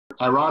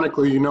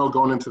Ironically,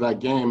 going into that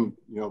game,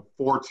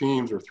 4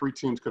 teams or 3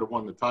 teams could have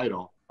won the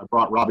title. I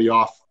brought Robbie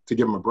off to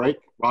give him a break.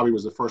 Robbie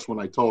was the first one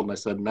I told, and I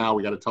said, now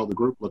we got to tell the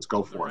group, let's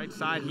go for it. Right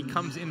side, he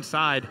comes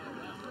inside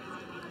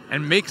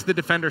and makes the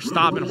defender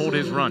stop and hold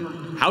his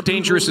run. How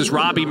dangerous is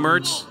Robbie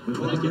Mertz?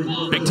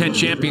 Big Ten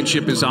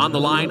championship is on the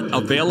line,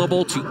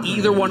 available to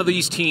either one of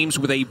these teams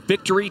with a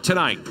victory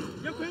tonight.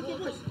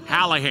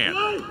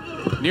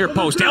 Hallahan, near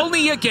post,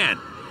 Elney again.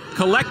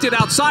 Collected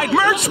outside,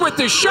 Mertz with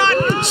the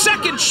shot,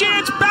 second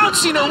chance,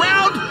 bouncing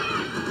around.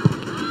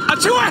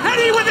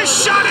 Atuahedi with a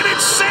shot, and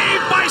it's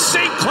saved by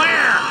St.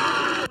 Clair.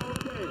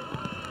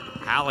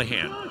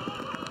 Hallahan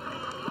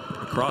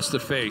across the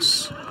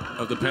face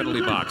of the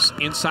penalty box,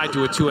 inside to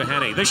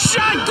Atuahedi. The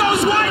shot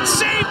goes wide,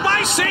 saved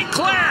by St.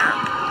 Clair.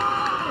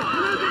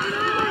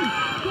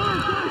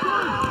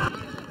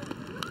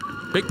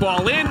 Big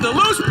ball in, the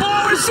loose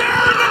ball is there,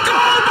 and the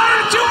goal by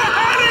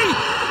Atuahedi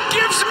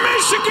gives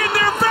Michigan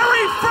their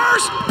very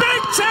first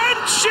Big Ten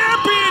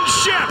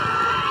championship.